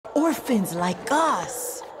orphans like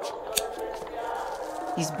us.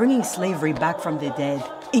 He's bringing slavery back from the dead.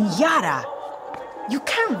 In Yara! You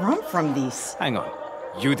can't run from this. Hang on.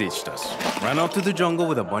 You ditched us. Ran off to the jungle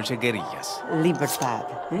with a bunch of guerrillas. Libertad.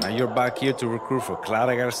 Now you're back here to recruit for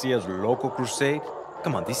Clara Garcia's local crusade?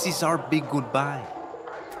 Come on, this is our big goodbye.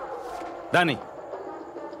 Danny,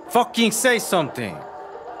 fucking say something!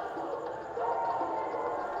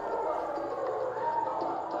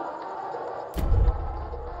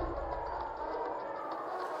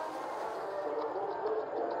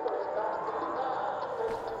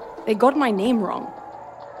 They got my name wrong.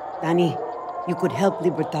 Danny, you could help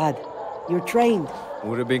Libertad. You're trained.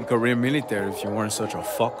 Would have been career military if you weren't such a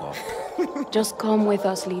fuck-up. Just come with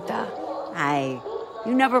us, Lita. Aye.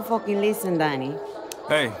 You never fucking listen, Danny.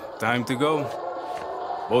 Hey, time to go.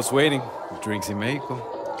 Boss waiting. Drinks in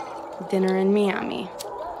Mexico. Dinner in Miami.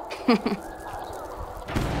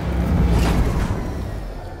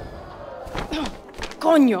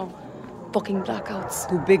 Coño! Fucking blackouts.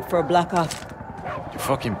 Too big for a blackout. You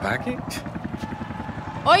fucking package?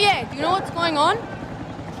 Oye, do you know what's going on?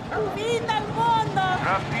 Draftees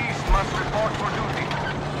must report for duty.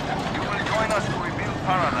 You will join us to rebuild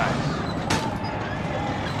paradise.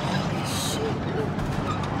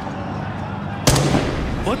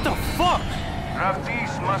 What the fuck?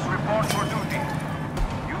 Draftees must report for duty.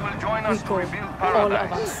 You will join us to rebuild All of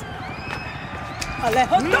paradise. us.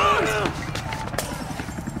 Alejo, down!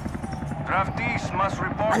 Draftees must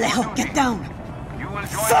report Alejo, for duty. get down! You will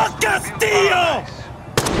join us to rebuild paradise.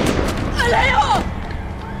 Alejo!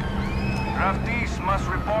 Draftees must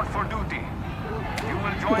report for duty. You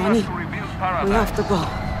will join Danny, us to rebuild paradise. we have to go.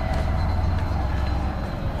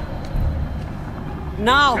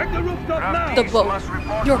 Now! Draftees The boat. must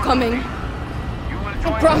report You're for coming. duty. You will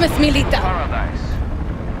join Promise us me, to rebuild Lita. paradise.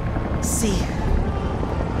 See.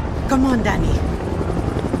 Come on, Danny.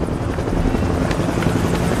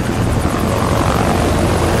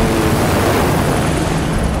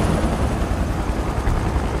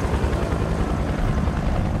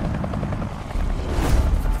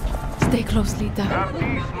 Stay close, Lita. Draftees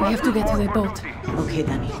We have must to get to the report boat. for duty. Okay,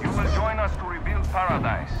 Danny. You will join us to rebuild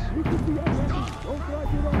paradise.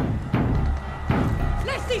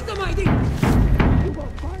 Let's see some ID!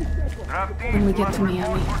 Draftees When we get must to report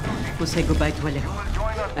Miami. for duty. We'll say goodbye to You Alejo. will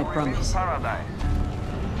join us I to rebuild promise. paradise.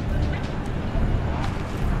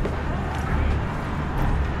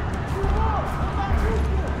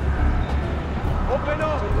 Open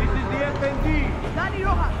up! This is the FND! Danny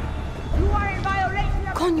Rojas, you are in violation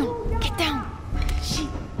of... Coño, get down. Shit.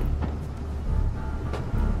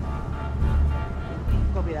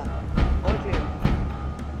 Copy that. All clear.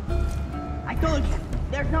 I told you,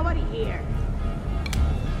 there's nobody here.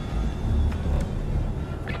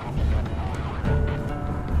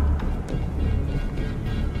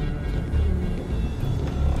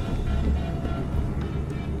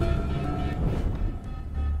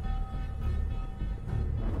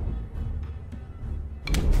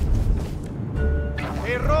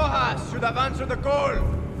 Hey, Rojas! Should have answered the call!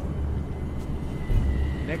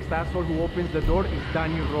 Next asshole who opens the door is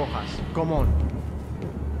Danny Rojas. Come on.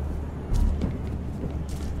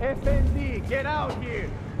 FND, get out here!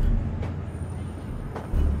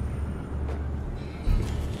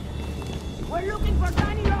 We're looking for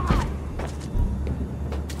Danny Rojas.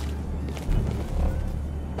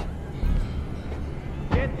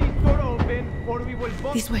 Get this door open or we will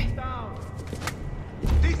both This way. down.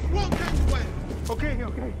 This won't end well. Okay,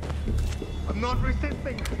 okay. I'm not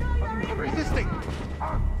resisting. I'm not resisting.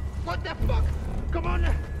 What the fuck? Come on.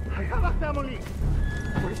 I have a family.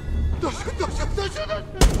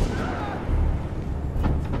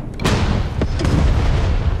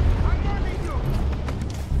 I'm warning you.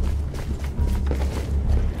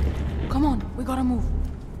 Come on, we gotta move.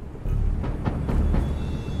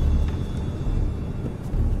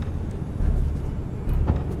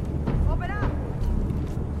 Open up.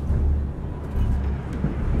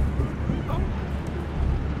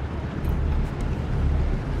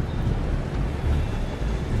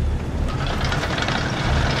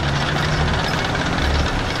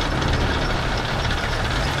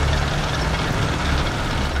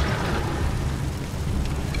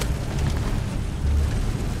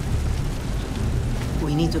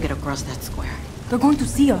 We need to get across that square. They're going to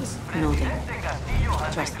see us. No, they Presidente Castillo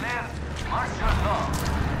has Trust me. declared martial law.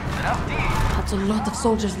 Draftees That's a lot of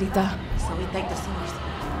soldiers, Lita. So we take the seniors.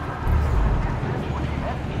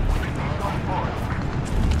 on board.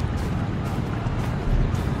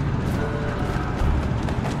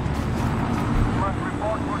 Must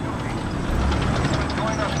report for duty. You will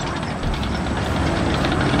join us to rebuild.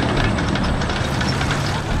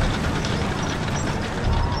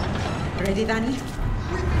 Ready, Danny?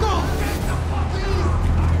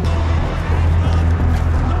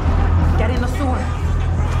 Get in the sewer.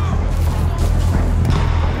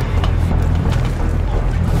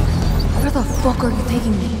 Where the fuck are you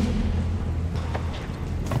taking me?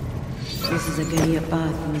 This is a guerrilla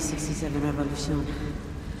path from the 67 Revolution.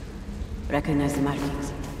 Recognize the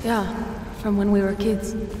markings? Yeah, from when we were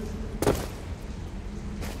kids.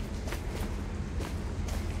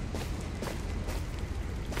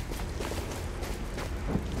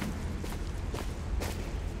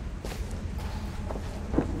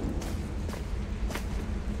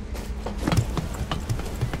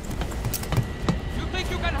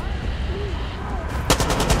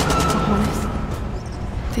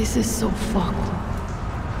 This is so fucked.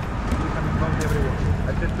 Incoming bombs everywhere. I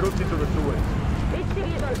sent troops into the sewers. This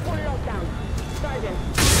city is on full lockdown. Sergeant,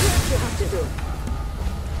 do what you have to do.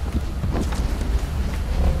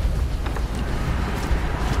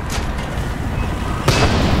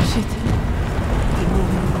 Shit. Keep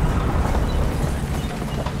moving.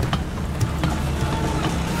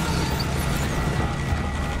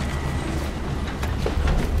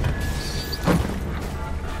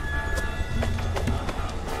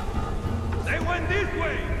 They went this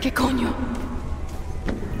way! ¿Qué coño?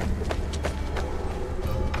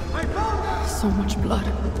 So much blood.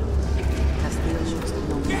 Castillo shows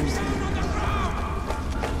no mercy.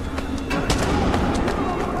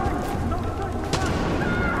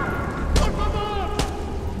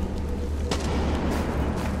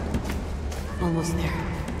 Almost there.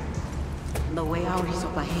 The way out is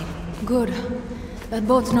up ahead. Good. That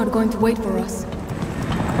boat's not going to wait for us.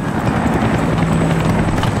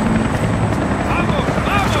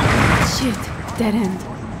 Shit. Dead end.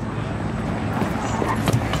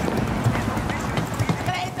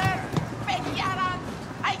 Traitor! Peñaras!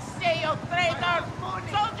 I say you traitor!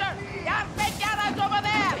 Soldier! There are Peñaras over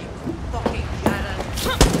there! Fucking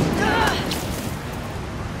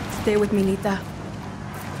Stay with me, Nita.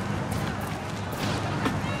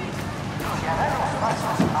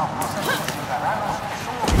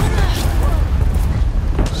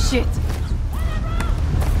 Shit.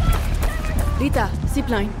 Rita,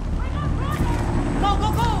 zipline. Go, go,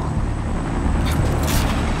 go!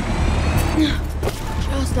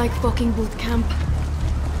 Just like fucking boot camp.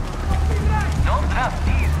 Don't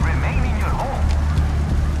draftees remain in your home.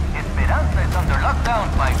 Esperanza is under lockdown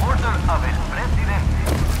by order of El Presidente.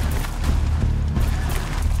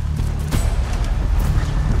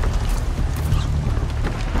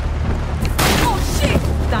 Oh shit!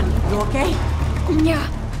 Danny, you okay? Yeah.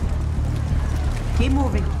 Keep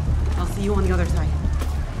moving. I'll see you on the other side.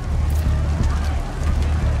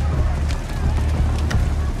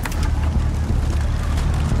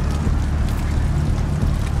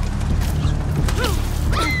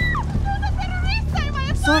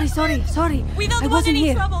 Sorry. I wasn't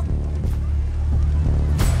here. Trouble.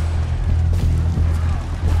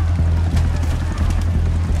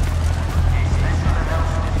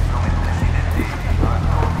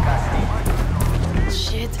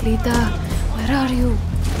 Shit, Rita. Where are you?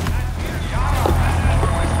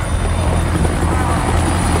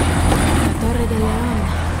 La Torre de León.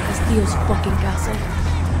 Castillo's fucking castle.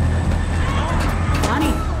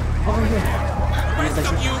 Danny, over here. Rest of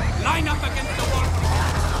you, line up against the wall.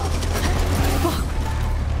 Fuck.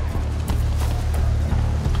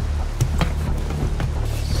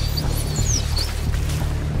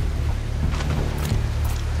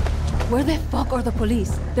 Where the fuck are the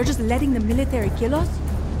police? They're just letting the military kill us?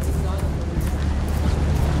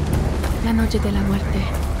 La noche de la muerte.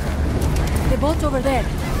 The boat's over there.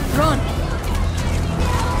 Run!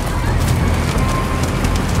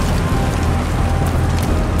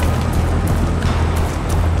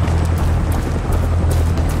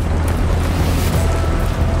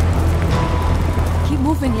 Keep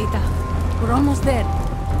moving, Lita. We're almost there. I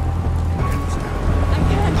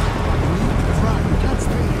can't.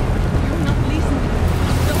 You're not listening.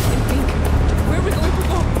 Don't think. Where are we going to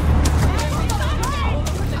go?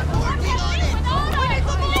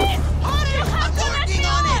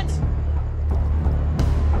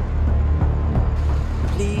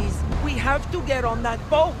 Please, we have to get on that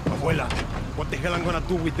boat. Abuela, what the hell I'm gonna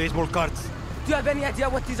do with baseball cards? Do you have any idea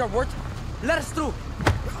what these are worth? Let us through.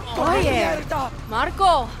 Oye,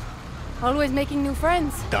 Marco. Always making new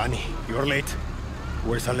friends. Danny, you're late.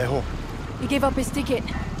 Where's Alejo? He gave up his ticket.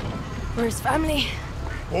 For his family.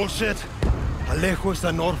 Bullshit. Alejo is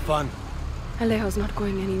an orphan. Alejo's not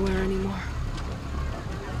going anywhere anymore.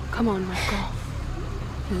 Come on, Marco.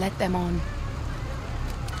 Let them on.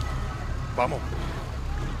 Vamos.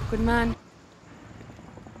 Good man.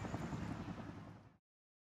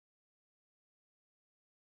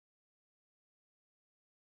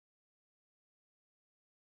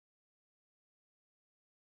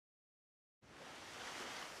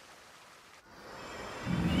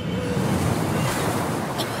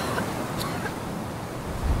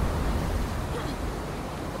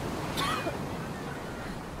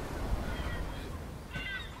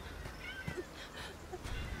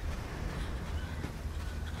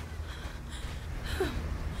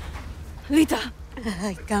 Lita!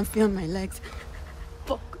 I can't feel my legs.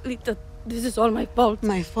 Fuck, Lita. This is all my fault.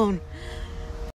 My phone.